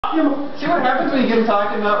See what happens when you get them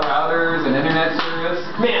talking about routers and internet service?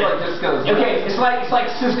 Man, it just goes. Okay, it's like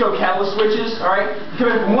Cisco catalyst switches. All right, you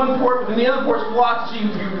come in from one port, but then the other port's blocked.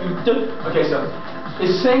 So okay, so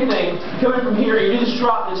it's the same thing. You come in from here, and you do this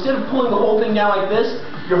drop. And instead of pulling the whole thing down like this,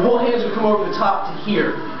 your whole hands will come over the top to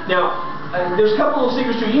here. Now, there's a couple little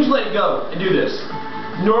secrets to it. You just let it go and do this.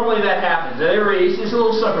 Normally that happens. It's a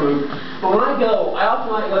little sucker move. But when I go, I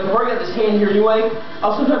often like if I already got this hand here anyway,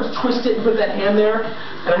 I'll sometimes twist it and put that hand there,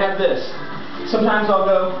 and I have this. Sometimes I'll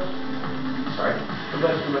go, sorry.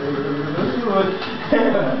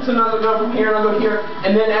 Sometimes I'll go from here and I'll go here,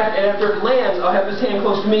 and then after it lands, I'll have this hand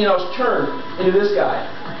close to me and I'll turn into this guy.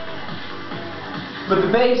 But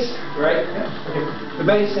the base, right? Okay. The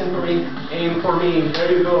base, aim for me.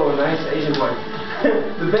 There you go, nice Asian boy.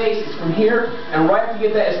 The base is from here, and right after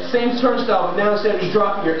you get that, it's the same turnstile, but now instead of just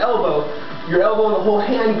dropping your elbow and the whole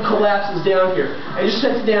hand collapses down here. And it just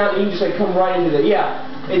sets it down, and you can just like come right into that. Yeah,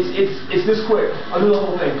 it's this quick. I'll do the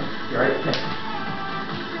whole thing. You alright?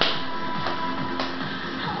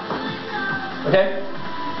 Okay?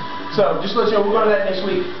 So, just to let you know, we're going to that next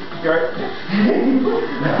week. You alright?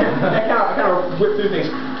 I kind of whip through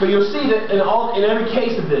things. But you'll see that in every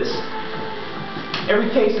case of this,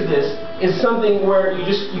 is something where you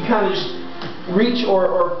kind of just reach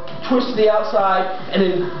or twist to the outside and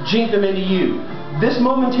then jink them into you. This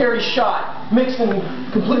momentary shot makes them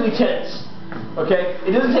completely tense. Okay?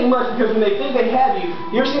 It doesn't take much because when they think they have you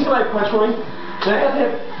ever seen somebody punch me? They have to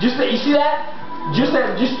have you see that? You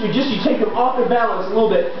take them off their balance a little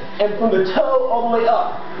bit, and from the toe all the way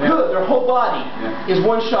up. Yeah. Good. Their whole body is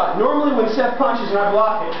one shot. Normally when Seth punches and I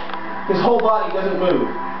block it, his whole body doesn't move.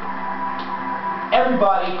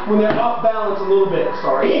 Everybody, when they're off balance a little bit,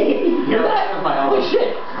 sorry, hear that? Holy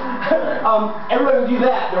shit! Everybody will do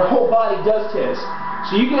that, their whole body does tense.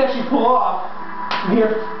 So you can actually pull off from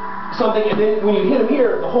here something, and then when you hit him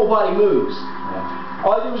here, the whole body moves. Yeah.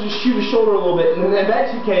 All I did was just shoot his shoulder a little bit, and in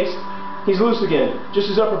that case, he's loose again.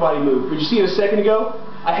 Just his upper body moved. But you see it a second ago?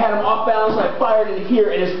 I had him off balance, and I fired into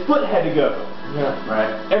here, and his foot had to go. Yeah.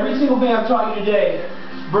 Right. Every single thing I've taught you today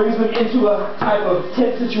brings them into a type of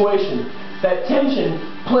tense situation. That tension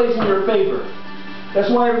plays in your favor. That's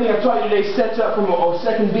why everything I've taught you today sets up from a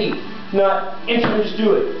second beat, not instantly just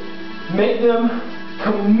do it. Make them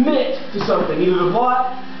commit to something, either the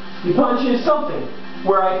block, the punches, something,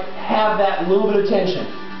 where I have that little bit of tension.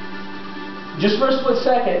 Just for a split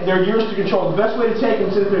second, they're yours to control. The best way to take them,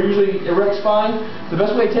 since they're usually erect spine, the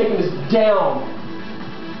best way to take them is down,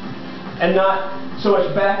 and not so much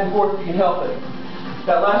back and forth if you can help it.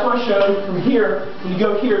 That last one I showed, from here, when you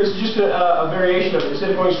go here, this is just a variation of it. Instead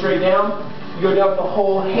of going straight down, you go down with the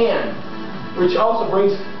whole hand, which also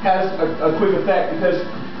has a quick effect, because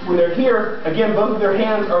when they're here, again, both of their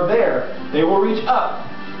hands are there. They will reach up.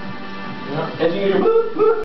 As you do,